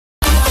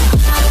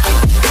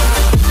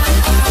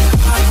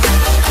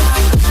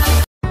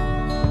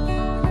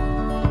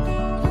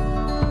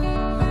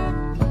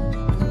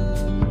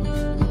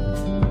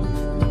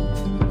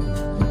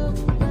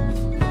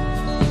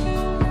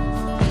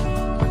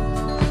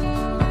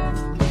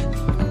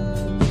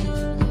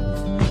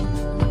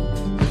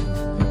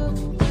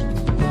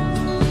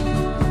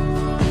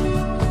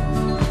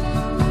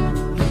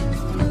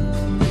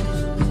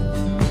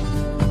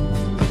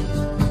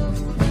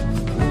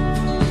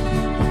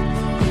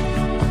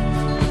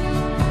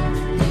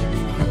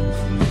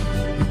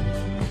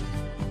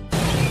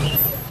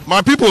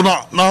My people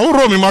now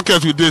Uromi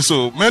market with this,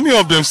 so many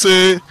of them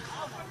say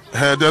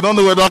they don't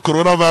know whether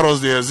coronavirus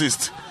they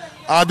exist.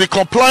 The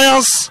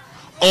compliance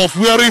of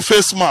wearing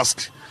face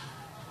mask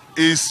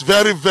is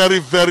very, very,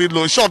 very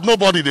low. In short,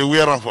 nobody they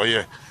wear them for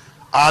here.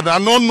 And I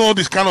don't know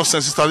this kind of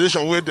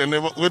sensitization where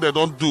they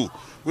don't do.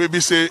 Where we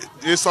say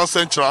Eastern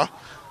Central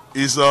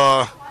is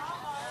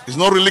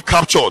not really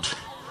captured.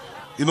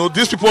 You know,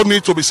 these people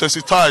need to be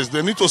sensitized.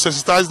 They need to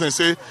sensitize and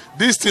say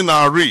these things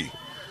are real.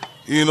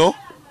 You know,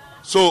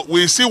 so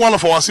we see one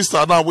of our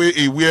sisters now where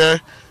he wear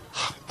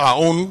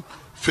our own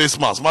face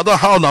mask. Madam,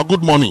 how now?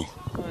 Good morning.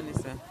 Good morning,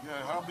 sir.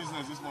 Yeah, how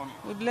business this morning?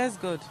 We bless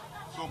God.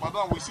 So,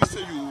 madam, we see say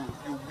you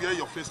wear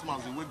your face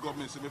mask the way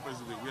government say make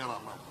person they wear them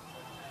now.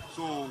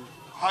 So,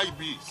 how it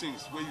be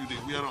since where you they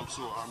wear them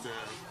so and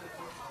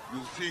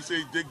you feel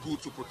say they good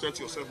to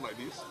protect yourself like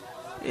this?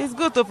 It's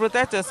good to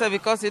protect yourself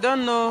because you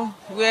don't know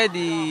where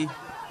you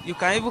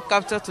can even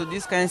capture to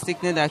this kind of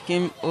sickness that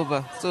came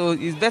over. So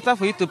it's better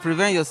for you to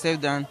prevent yourself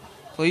than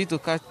for you to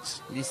catch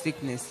the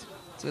sickness.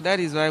 So that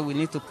is why we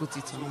need to put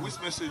it on. So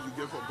which message you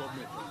get from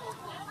government?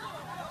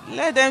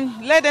 Let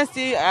them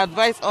still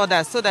advise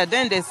others so that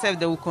then themselves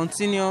they will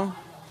continue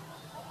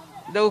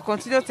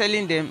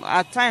telling them.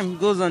 As time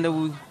goes on, they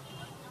will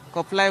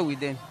comply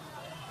with them.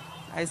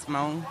 That's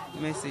my own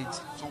message.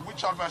 So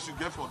which advice you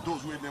get for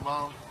those who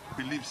never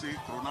believe say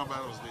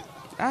coronavirus day?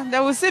 They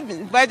will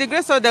still, by the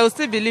grace of God, they will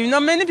still believe. You know,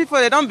 many people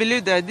they don't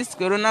believe that this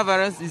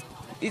coronavirus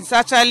is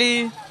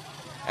actually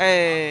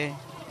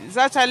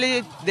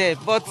there.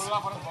 But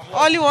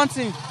only one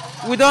thing,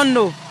 we don't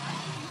know.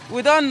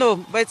 We don't know.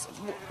 But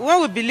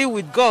when we believe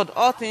with God,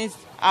 all things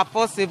are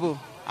possible,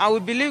 and we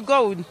believe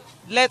God will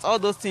let all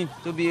those things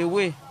to be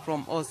away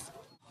from us.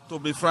 To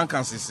be frank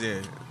and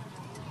sincere,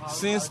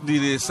 since the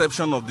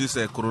reception of this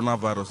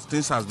coronavirus,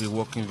 things has been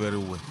working very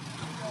well.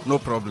 No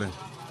problem.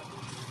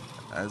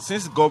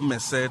 Since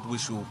government said we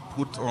should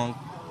put on,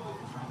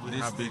 we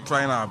have been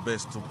trying our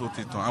best to put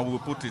it on, and we will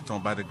put it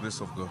on by the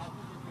grace of God.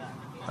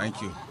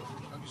 Thank you.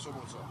 Thank you so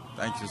much, sir.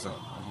 Thank you, sir.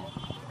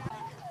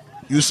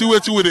 You see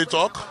what they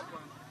talk?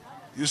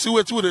 You see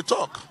what they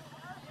talk?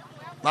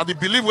 Now the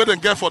belief where they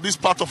get for this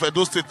part of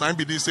Edo State, now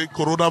be say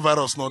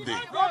coronavirus not there.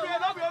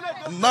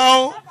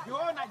 Now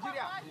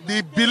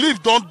the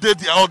belief don't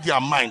dead out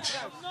their mind,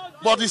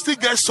 but they still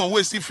get some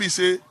way. Still feel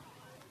say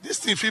this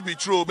thing feel be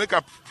true. Make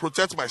I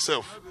protect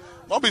myself.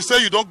 Not be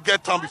say you don't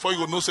get time before you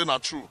go know say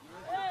not true.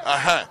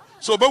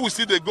 So but we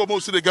see they go, we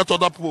see they get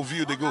other people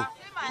view they go.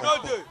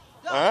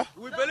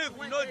 We believe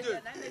we know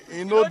the.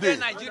 You know the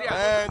and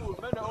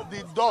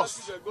the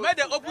dust. Make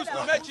the open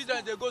school, make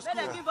children they go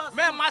school.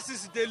 Make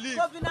masses they live.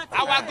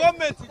 Our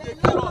government they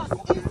kill us.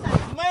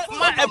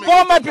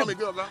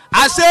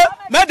 I say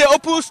make the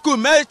open school,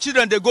 make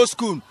children they go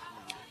school.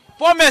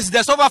 Poor men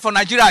they suffer for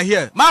Nigeria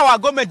here. Our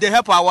government they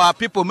help our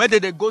people. Make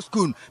they go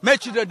school. Make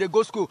children they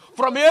go school.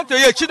 From year to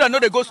year, children know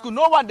they go school.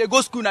 No one they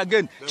go school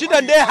again. Then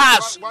children they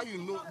house. Why you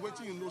know? What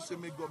you know? Say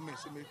make government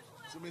say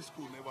make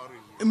school never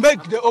really.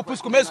 Make the open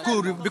school, make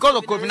school because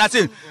of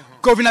COVID-19.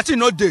 COVID-19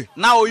 no day.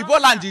 Now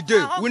Ebola the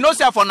day. We know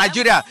say for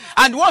Nigeria.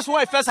 And once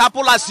when it first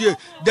happened last year,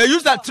 they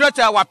use that threat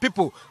to our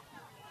people.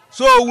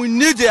 So we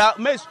need their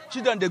make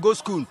children they go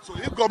school. So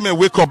if government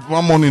wake up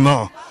one morning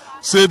now,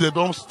 say they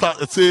don't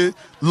start say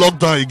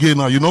lockdown again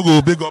now, you know go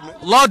obey government.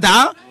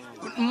 Lockdown,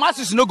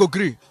 masses no go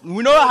agree.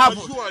 We know have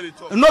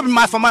no be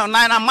my for my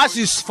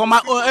masses for my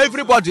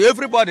everybody.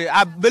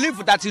 I believe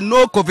that you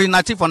know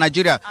COVID-19 for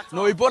Nigeria.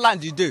 No Ebola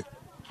the day.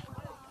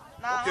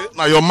 Okay,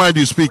 now your mind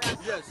you speak.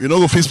 Yes. You know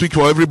go fit speak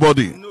for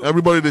everybody. No.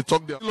 Everybody they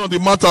talk there. On the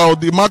matter,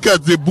 the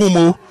market they boom,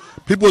 oh.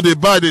 People they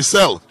buy, they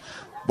sell.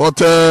 But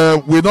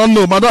we don't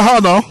know. Madam, how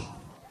now?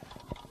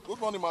 Good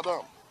morning,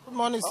 madam. Good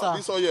morning, sir.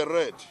 This all your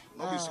red,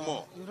 not be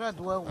small. You read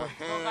well.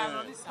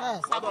 Yes.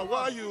 Madam,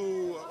 why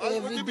you?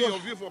 What you be your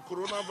view for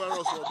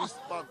coronavirus for this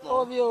part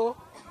now?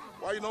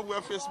 Why you not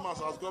wear face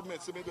mask as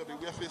government say that they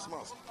wear face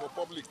mask for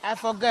public? I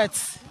forget.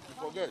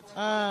 You forget?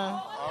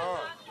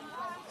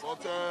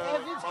 But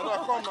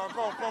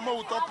madam, come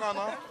we talk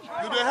now.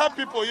 You dey help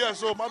people here,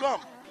 so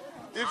madam,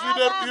 if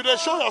you dey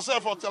show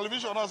yourself on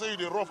television and say you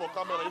dey run for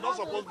camera, you not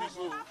supposed to be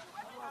so.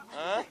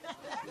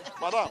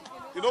 Madam,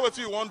 you know what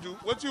you want to do?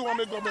 What you want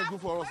make government do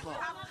for us now?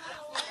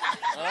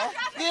 I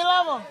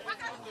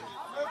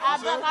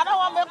don't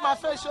want to make my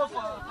face show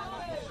for.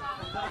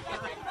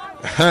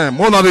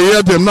 More than they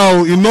hear them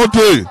now. You know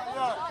they.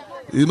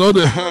 You know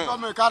the.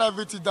 Government carry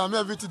everything down.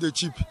 Everything they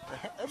cheap.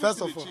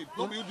 First of all,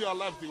 don't be do your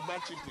life to buy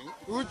cheap thing.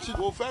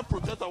 We'll fair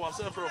protect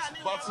ourselves from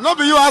bad. No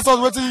be you ask us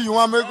what you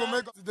want make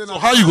today. So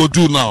how you go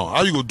do now?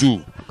 How you go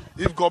do?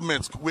 If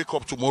government wake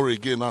up tomorrow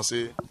again and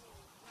say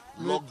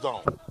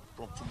lockdown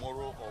from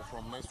tomorrow or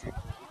from next week.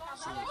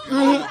 So,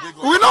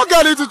 we don't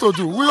get anything to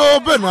do. We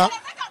obey now.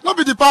 Not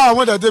be the power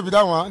when they do with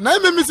that one. Now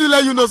make me see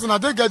let you know so now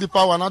they get the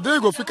power. Now they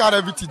go figure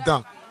everything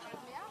down.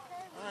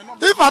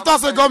 If I thought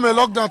say government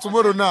lockdown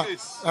tomorrow now,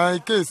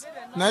 in case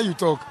now you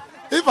talk.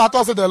 If I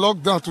thought say they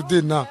lockdown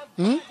today now,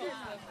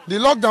 the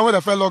lockdown where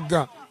they fell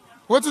lockdown,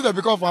 what is they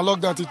become for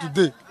lockdown till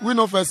today? We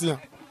no first year.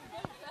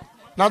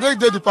 Now they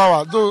get the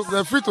power. Though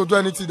they're free to do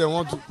anything they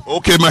want to.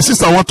 Okay, my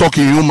sister want to talk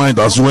in your mind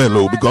as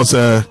well, because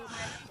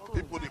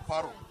people they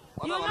paro.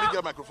 Let me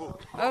get microphone.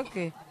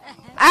 Okay.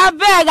 I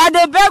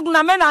beg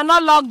na men are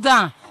not locked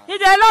down. If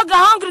they lock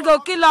down, hungry go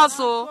kill us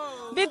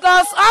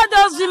because all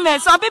those women,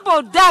 some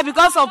people die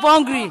because of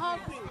hungry.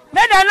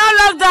 May they not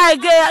lock down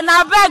again.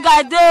 Na beg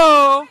I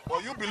do.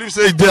 But you believe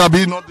say they are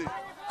being not there?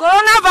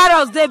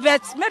 Coronavirus they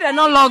bet. May they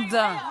not lock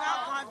down.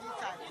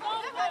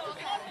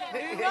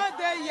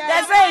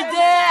 They say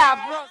they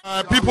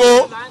abroad.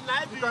 People,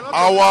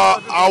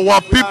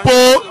 our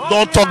people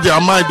don't talk their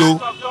mind though.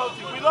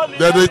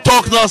 They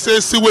talk now, say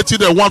see what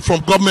they want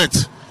from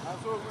government.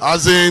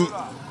 As in,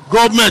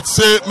 government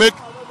say make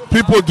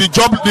people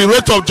the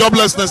rate of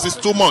joblessness is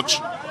too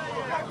much.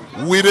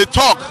 We they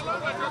talk,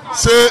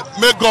 say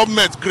make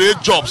government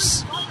create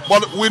jobs,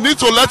 but we need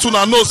to let you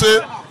know say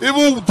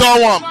even that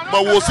one,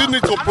 but we still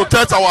need to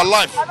protect our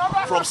life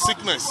from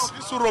sickness.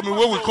 This Uromi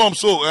where we come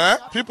so,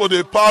 people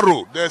they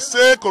paro. They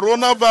say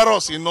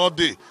coronavirus in all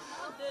day,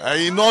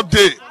 in all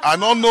day. I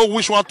don't know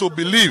which one to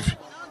believe.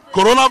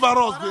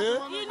 Coronavirus day.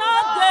 He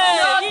not day.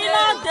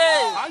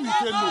 How you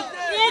say no?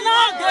 He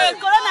not day.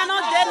 Corona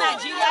not day.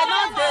 Nigeria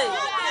not day.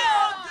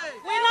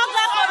 We not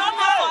get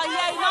corona for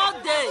here. He not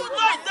day.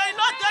 They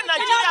not day.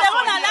 He not they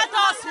wanna let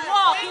us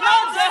walk. He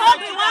not they hope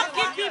we want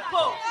keep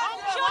people.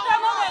 Children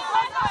no dey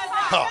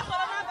go.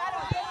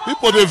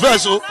 People they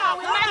vex so.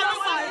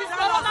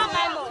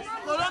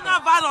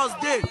 Coronavirus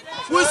day.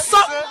 We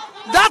saw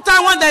that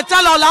time when they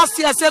tell us last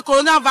year say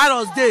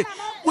coronavirus day.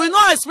 We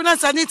not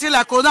experience anything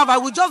like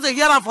coronavirus. We just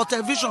hear them for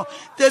television.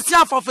 They see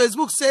them for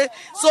Facebook say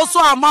so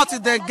amount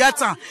they get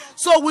them.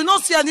 So we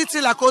not see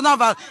anything like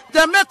coronavirus.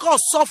 They make us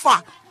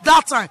suffer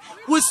that time.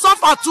 We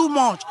suffer too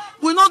much.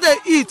 We know they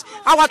eat.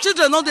 Our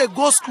children know they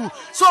go school.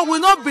 So we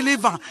not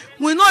believe them.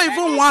 We not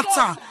even want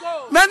them.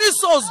 Many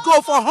souls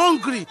go for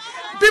hungry.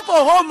 People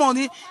hold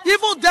money.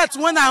 Even death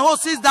when I hold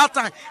since that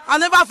time. I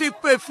never feel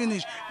pay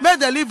finish. May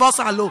they leave us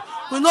alone.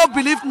 We not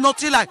believe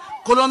nothing like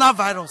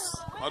coronavirus.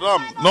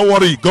 Madam, no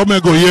worry.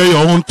 Government go hear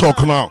your own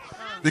talk now.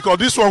 Because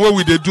this one what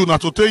we they do now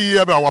to tell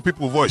you about our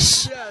people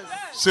voice. Yes.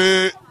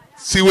 Say,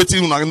 see what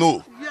you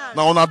know. Yes.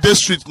 Now on our day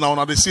street, now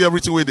on they see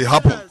everything where they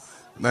happen.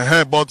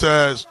 Yes. But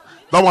that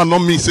one not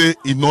me say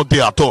it not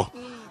there at all.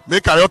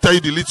 Make I tell you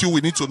the little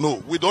we need to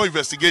know. We don't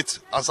investigate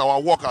as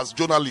our work as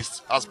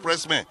journalists, as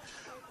pressmen.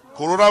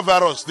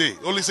 Coronavirus day.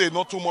 Only say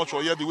not too much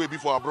or hear the way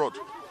before abroad.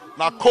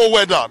 Now cold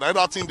weather,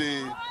 that thing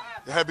they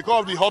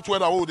because of the hot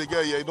weather what they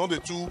get here, you know the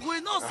two. We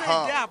not say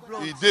they are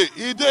blood.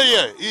 He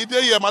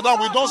day here,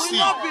 madam. We don't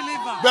see.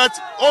 But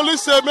only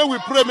say make we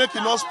pray, make it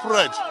not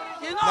spread.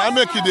 Now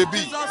make it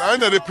be. Now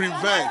they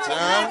prevent.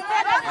 I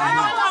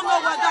don't know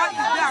whether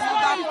it's there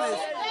another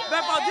place.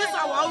 But for this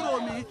our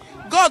Uromi,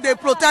 God they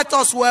protect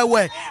us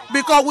well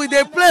because we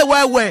they play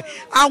well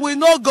and we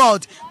know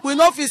God. We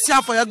know if He's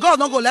here for you. God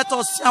not gonna let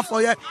us here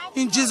for you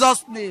in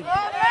Jesus' name.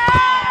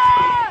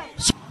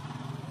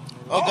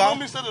 Okay.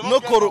 No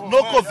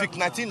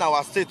COVID-19 in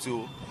our state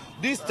too.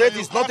 This state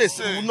is not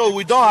a no.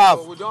 We don't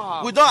have. We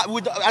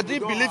don't. I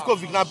didn't believe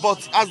COVID-19,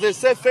 but as they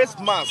say, face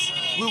mask.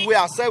 We will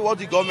accept what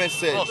the government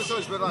said.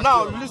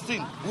 Now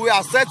listen, we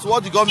accept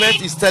what the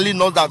government is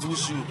telling us that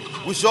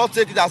we should all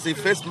take it as a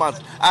face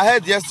mask. I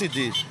heard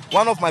yesterday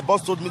one of my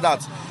boss told me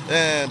that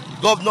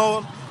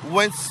governor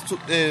went to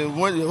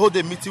hold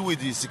a meeting with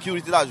the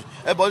security that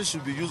everybody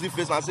should be using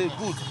face mask. I say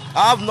good.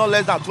 I have no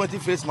less than 20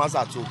 face masks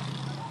at home.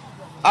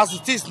 As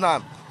it is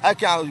now, I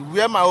can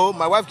wear my own,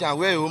 my wife can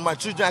wear her own, my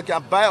children, I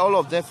can buy all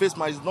of them face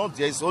masks. It's not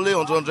there, it's only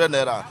 100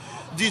 naira.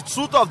 The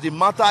truth of the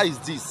matter is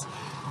this.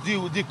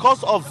 The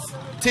cost of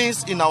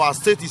things in our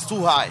state is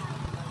too high.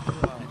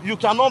 You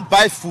cannot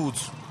buy food.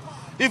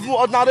 Even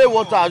ordinary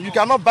water, you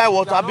cannot buy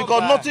water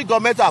because nothing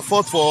government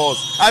affords for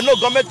us. I know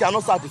government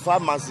cannot certify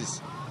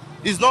masses.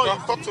 It's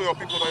not. Talk to your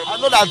people.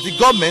 I know that the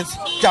government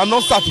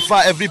cannot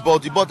certify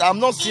everybody, but I'm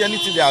not seeing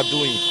anything they are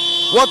doing.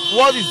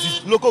 What is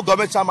the local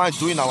government chairman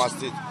doing in our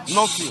state?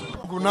 Nothing.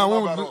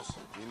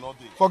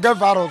 Forget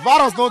virus.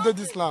 Virus don't do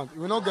this land.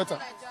 We don't get it.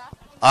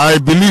 I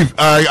believe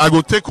I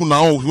go take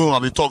una own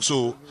when they talk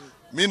so.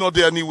 Me not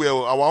there anywhere.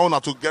 Our own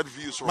to get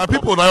views from. My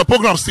people, now your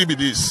program still be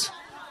this.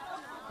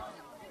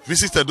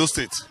 Visit Edo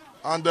State,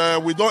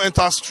 and we don't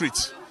enter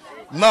street.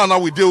 Now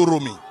we do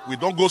Uromi. We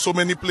don't go so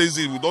many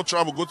places. We don't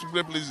travel, go to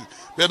many places.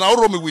 But now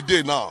Uromi we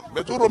did now.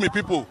 But Uromi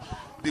people,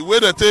 the way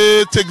that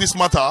they take this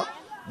matter,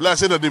 like I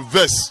say that the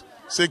verse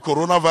say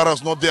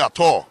coronavirus not there at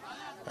all.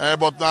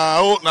 But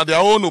now their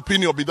own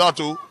opinion be that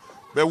too.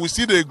 But we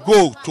see they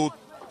go to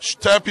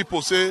tell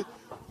people say,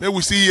 maybe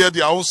we see here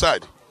their own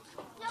side.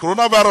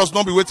 Coronavirus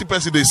not be waiting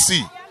person they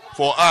see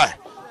for eye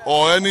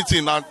or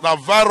anything. Now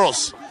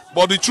virus.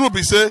 But the truth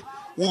is say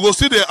we go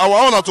see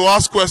our owner to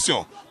ask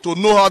question to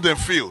know how they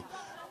feel.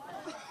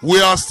 We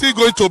are still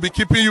going to be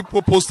keeping you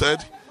posted,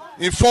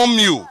 inform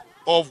you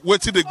of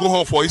what they go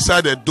on for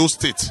inside Edo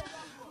State.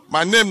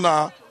 My name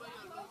now,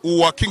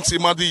 Uwa King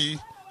Simadi.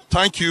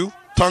 Thank you.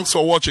 Thanks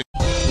for watching.